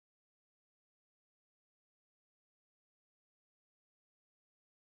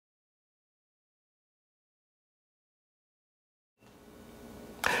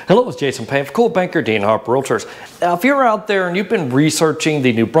Hello, it's Jason Payne for Coldwell and Harper Realtors. Now, if you're out there and you've been researching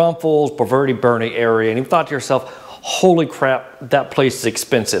the new Braunfels, Bernie area, and you've thought to yourself, holy crap, that place is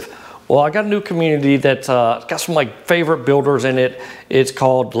expensive. Well, I got a new community that's got some of my favorite builders in it. It's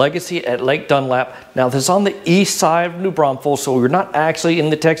called Legacy at Lake Dunlap. Now, this is on the east side of New Braunfels, so we're not actually in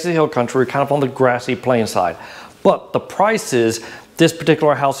the Texas Hill Country, we're kind of on the grassy plain side. But the prices, this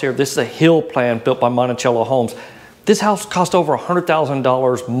particular house here, this is a hill plan built by Monticello Homes. This house cost over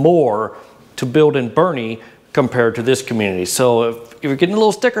 $100,000 more to build in Bernie compared to this community. So if you're getting a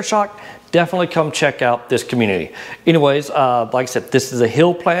little sticker shock, definitely come check out this community. Anyways, like I said, this is a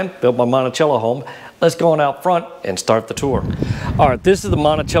hill plan built by Monticello Home. Let's go on out front and start the tour. All right, this is the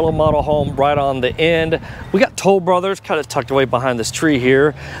Monticello model home right on the end. We got Toll Brothers kind of tucked away behind this tree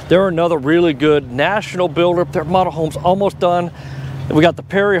here. They're another really good national builder. Their model home's almost done. We got the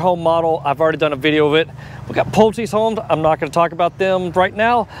Perry home model. I've already done a video of it. We got Pulte's homes. I'm not going to talk about them right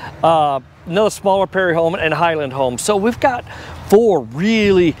now. Another smaller Perry home and Highland home. So we've got four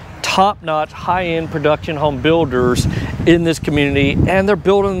really top-notch, high-end production home builders in this community, and they're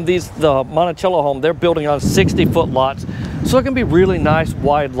building the Monticello home. They're building on 60-foot lots, so it can be really nice,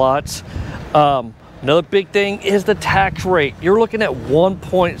 wide lots. Another big thing is the tax rate. You're looking at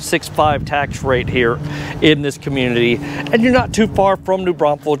 1.65 tax rate here in this community, and you're not too far from New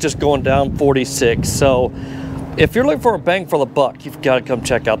Braunfels, just going down 46. So if you're looking for a bang for the buck, you've got to come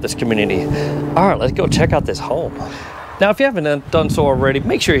check out this community. All right, let's go check out this home. Now, if you haven't done so already,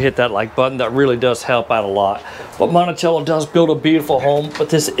 make sure you hit that like button. That really does help out a lot. But Monticello does build a beautiful home, but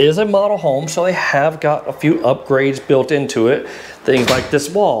this is a model home, so they have got a few upgrades built into it. Things like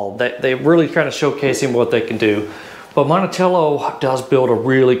this wall, they really kind of showcasing what they can do. But Monticello does build a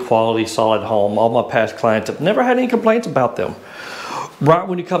really quality, solid home. All my past clients have never had any complaints about them. Right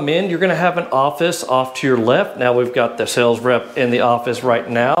when you come in, you're gonna have an office off to your left. Now we've got the sales rep in the office right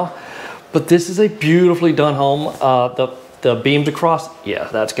now. But this is a beautifully done home. The beams across, yeah,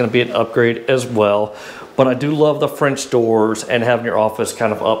 that's gonna be an upgrade as well. But I do love the French doors and having your office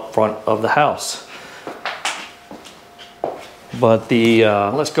kind of up front of the house. But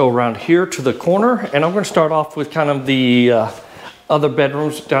let's go around here to the corner, and I'm gonna start off with kind of the other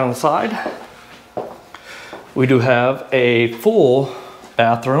bedrooms down the side. We do have a full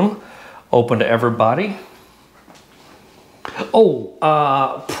bathroom open to everybody.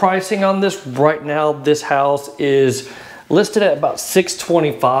 Oh, pricing on this right now, this house is listed at about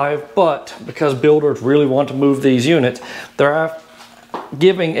 $625, but because builders really want to move these units, they're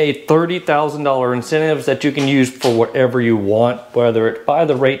giving a $30,000 incentives that you can use for whatever you want, whether it's buy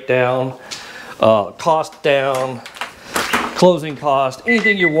the rate down, cost down, closing cost,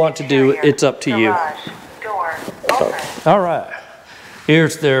 anything you want to do, it's up to you. All right,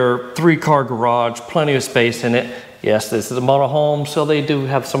 here's their 3-car garage, plenty of space in it. Yes, this is a model home, so they do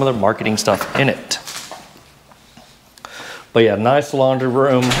have some of their marketing stuff in it. But yeah, nice laundry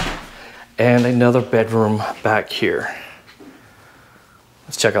room and another bedroom back here.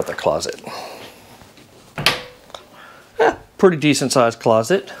 Let's check out the closet. Pretty decent sized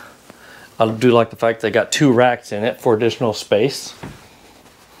closet. I do like the fact they got 2 racks in it for additional space.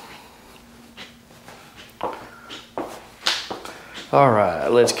 All right,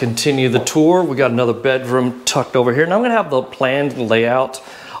 let's continue the tour. We got another bedroom tucked over here. Now I'm gonna have the plans and layout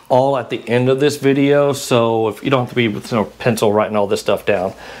all at the end of this video, so if you don't have to be with pencil writing all this stuff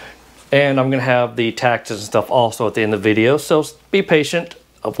down. And I'm gonna have the taxes and stuff also at the end of the video, so be patient,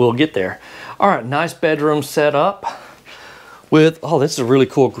 we'll get there. All right, nice bedroom set up with, oh, this is a really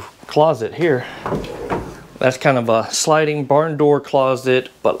cool closet here. That's kind of a sliding barn door closet,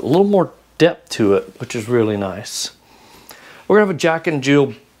 but a little more depth to it, which is really nice. We're gonna have a Jack and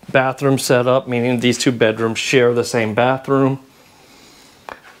Jill bathroom set up, meaning these 2 bedrooms share the same bathroom.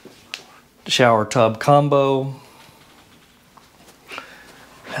 Shower tub combo.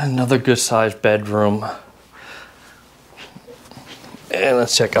 And another good sized bedroom. And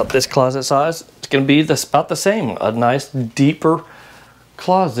let's check out this closet size. It's gonna be about the same. A nice deeper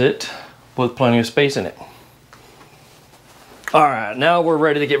closet with plenty of space in it. All right, now we're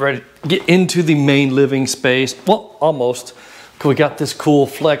ready to get into the main living space. Well, almost. We got this cool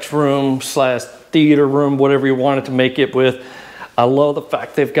flex room slash theater room, whatever you wanted to make it with. I love the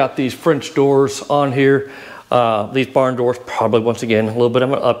fact they've got these French doors on here. These barn doors, probably once again, a little bit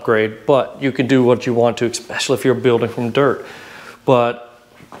of an upgrade, but you can do what you want to, especially if you're building from dirt. But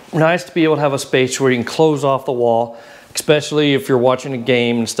nice to be able to have a space where you can close off the wall, especially if you're watching a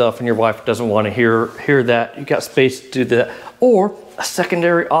game and stuff and your wife doesn't want to hear that. You got space to do that. Or a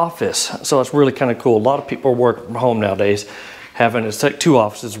secondary office. So it's really kind of cool. A lot of people work from home nowadays. Having 2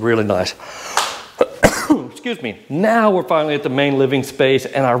 offices is really nice. Excuse excuse me. Now we're finally at the main living space,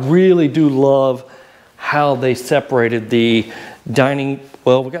 and I really do love how they separated the dining.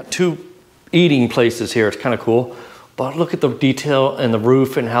 Well, we got two eating places here. It's kind of cool. But look at the detail and the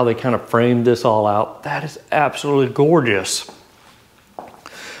roof and how they kind of framed this all out. That is absolutely gorgeous.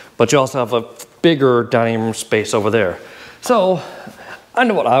 But you also have a bigger dining room space over there. So I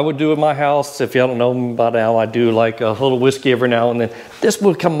know what I would do in my house. If y'all don't know me by now, I do like a little whiskey every now and then. This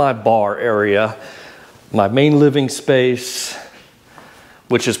would become my bar area, my main living space,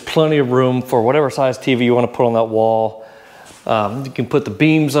 which is plenty of room for whatever size TV you want to put on that wall. You can put the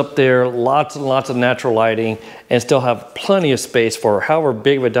beams up there, lots and lots of natural lighting, and still have plenty of space for however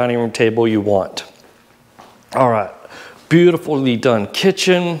big of a dining room table you want. All right, beautifully done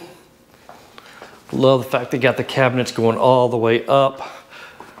kitchen. Love the fact they got the cabinets going all the way up.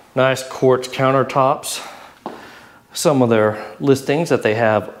 Nice quartz countertops. Some of their listings that they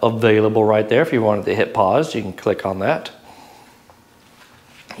have available right there. If you wanted to hit pause, you can click on that.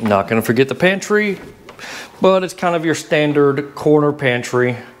 Not gonna forget the pantry, but it's kind of your standard corner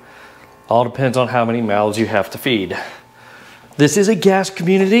pantry. All depends on how many mouths you have to feed. This is a gas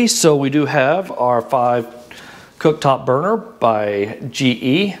community, so we do have our 5 cooktop burner by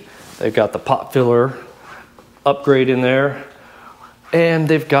GE. They've got the pot filler upgrade in there, and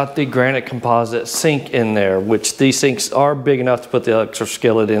they've got the granite composite sink in there, which these sinks are big enough to put the extra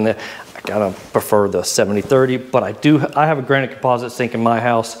skillet in there. I kind of prefer the 70-30, but I have a granite composite sink in my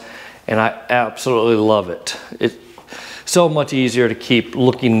house, and I absolutely love it. It's so much easier to keep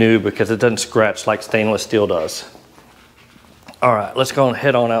looking new because it doesn't scratch like stainless steel does. All right, let's go and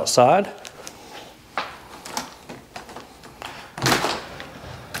head on outside.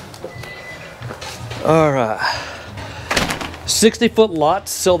 All right, 60-foot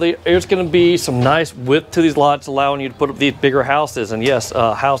lots, so there's going to be some nice width to these lots, allowing you to put up these bigger houses. And yes,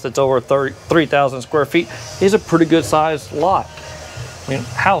 a house that's over 3,000 square feet is a pretty good sized lot. I mean,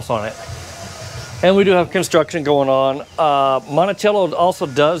 house on it. And we do have construction going on. Monticello also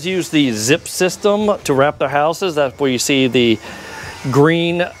does use the zip system to wrap their houses. That's where you see the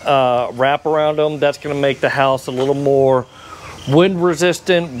green wrap around them. That's going to make the house a little more wind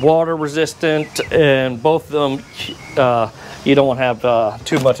resistant, water resistant, and both of them, you don't want to have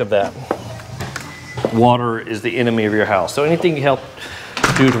too much of that. Water is the enemy of your house. So anything you help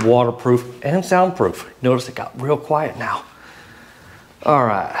do to waterproof and soundproof. Notice it got real quiet now. All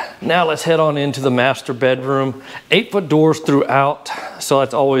right, now let's head on into the master bedroom. 8-foot doors throughout, so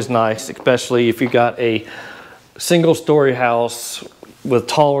that's always nice, especially if you got a single-story house with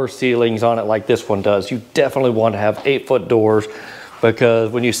taller ceilings on it like this one does. You definitely want to have 8-foot doors, because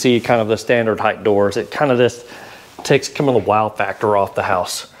when you see kind of the standard height doors, it kind of just takes some of the wow factor off the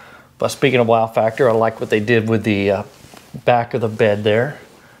house. But speaking of wow factor, I like what they did with the back of the bed there.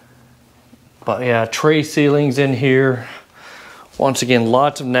 But yeah, tray ceilings in here. Once again,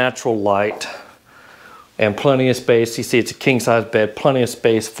 lots of natural light and plenty of space. You see it's a king-size bed, plenty of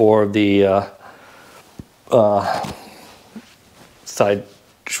space for the side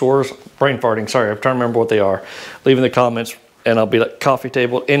shores. Brain farting, sorry, I'm trying to remember what they are. Leave in the comments, and I'll be like coffee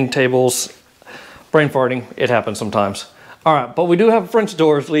table, end tables. Brain farting, it happens sometimes. All right, but we do have French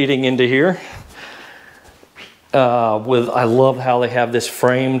doors leading into here. I love how they have this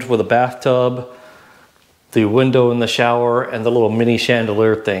framed with a bathtub, the window in the shower, and the little mini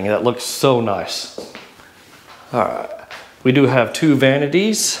chandelier thing. That looks so nice. All right, we do have 2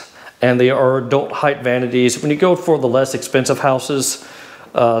 vanities, and they are adult height vanities. When you go for the less expensive houses,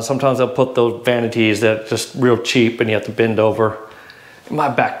 sometimes they'll put those vanities that are just real cheap and you have to bend over. My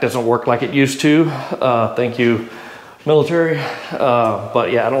back doesn't work like it used to. Thank you, military.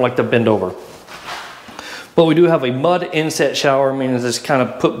 But yeah, I don't like to bend over. But we do have a mud inset shower, meaning it's kind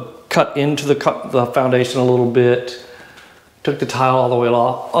of cut into the foundation a little bit. Took the tile all the way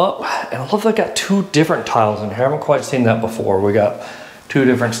up. And I love they got 2 different tiles in here. I haven't quite seen that before. We got 2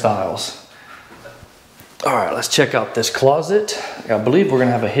 different styles. All right, let's check out this closet. I believe we're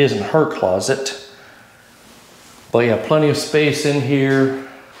gonna have a his and her closet. But yeah, plenty of space in here.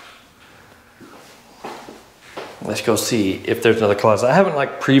 Let's go see if there's another closet. I haven't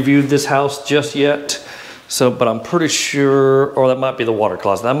like previewed this house just yet. But I'm pretty sure, or that might be the water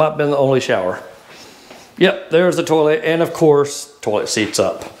closet. That might have been the only shower. Yep, there's the toilet, and of course, toilet seats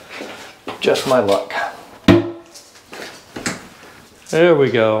up. Just my luck. There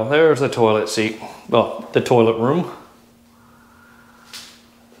we go, there's the toilet seat. Well, the toilet room.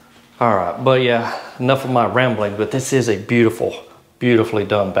 All right, but yeah, enough of my rambling, but this is a beautifully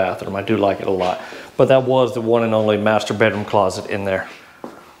done bathroom. I do like it a lot. But that was the one and only master bedroom closet in there.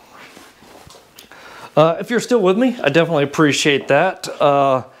 If you're still with me, I definitely appreciate that.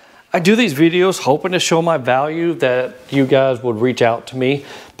 I do these videos hoping to show my value, that you guys would reach out to me.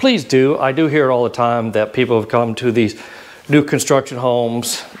 Please do. I do hear it all the time that people have come to these new construction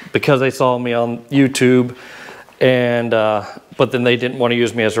homes because they saw me on YouTube, and but then they didn't want to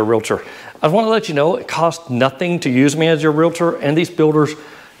use me as a realtor. I want to let you know it costs nothing to use me as your realtor, and these builders,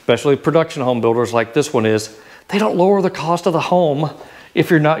 especially production home builders like this one is, they don't lower the cost of the home if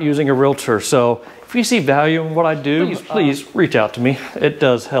you're not using a realtor. So if you see value in what I do, please reach out to me. It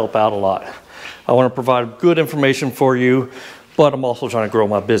does help out a lot. I want to provide good information for you, but I'm also trying to grow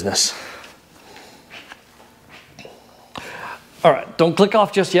my business. All right, don't click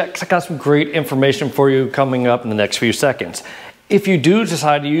off just yet, because I got some great information for you coming up in the next few seconds. If you do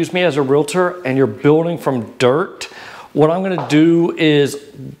decide to use me as a realtor and you're building from dirt, what I'm going to do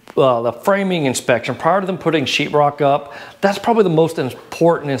is the framing inspection. Prior to them putting sheetrock up, that's probably the most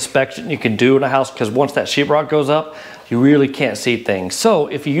important inspection you can do in a house, because once that sheetrock goes up, you really can't see things. So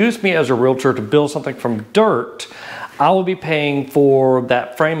if you use me as a realtor to build something from dirt, I will be paying for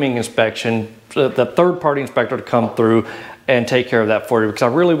that framing inspection, the third-party inspector to come through and take care of that for you, because I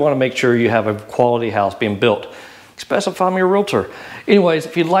really want to make sure you have a quality house being built, especially if I'm your realtor. Anyways,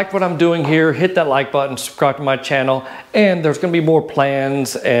 if you like what I'm doing here, hit that like button, subscribe to my channel, and there's going to be more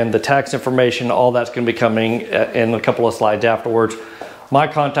plans and the tax information. All that's going to be coming in a couple of slides afterwards. My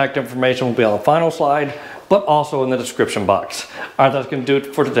contact information will be on the final slide, but also in the description box. All right, that's going to do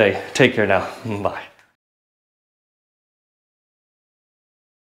it for today. Take care now. Bye.